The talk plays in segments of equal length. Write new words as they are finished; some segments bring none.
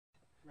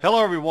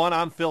Hello everyone,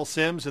 I'm Phil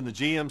Simms in the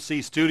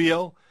GMC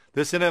studio.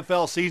 This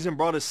NFL season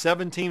brought us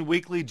 17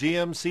 weekly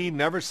GMC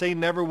Never Say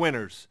Never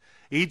winners,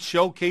 each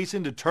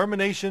showcasing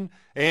determination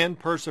and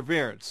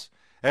perseverance.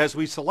 As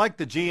we select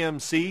the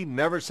GMC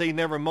Never Say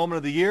Never moment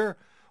of the year,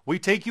 we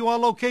take you on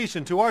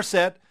location to our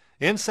set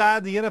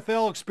inside the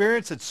NFL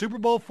experience at Super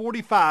Bowl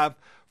 45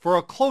 for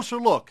a closer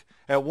look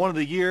at one of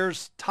the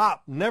year's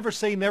top Never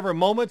Say Never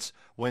moments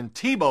when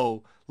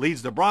Tebow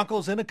leads the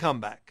Broncos in a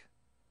comeback.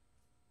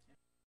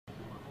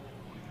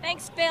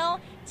 Thanks,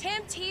 Phil.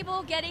 Tim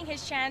Tebow getting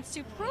his chance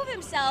to prove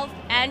himself,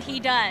 and he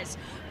does.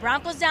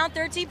 Broncos down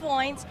 13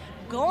 points.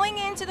 Going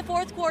into the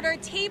fourth quarter,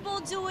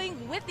 Tebow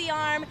doing with the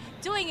arm,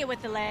 doing it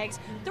with the legs,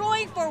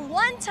 throwing for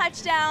one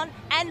touchdown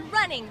and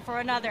running for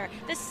another.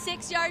 The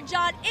 6-yard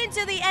jaunt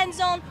into the end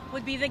zone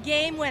would be the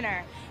game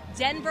winner.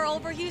 Denver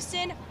over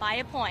Houston by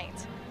a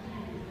point.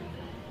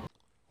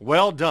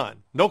 Well done.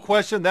 No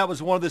question that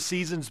was one of the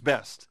season's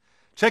best.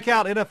 Check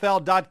out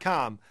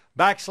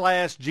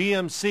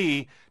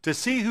NFL.com/GMC to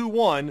see who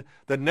won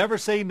the Never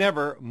Say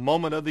Never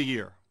moment of the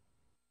year.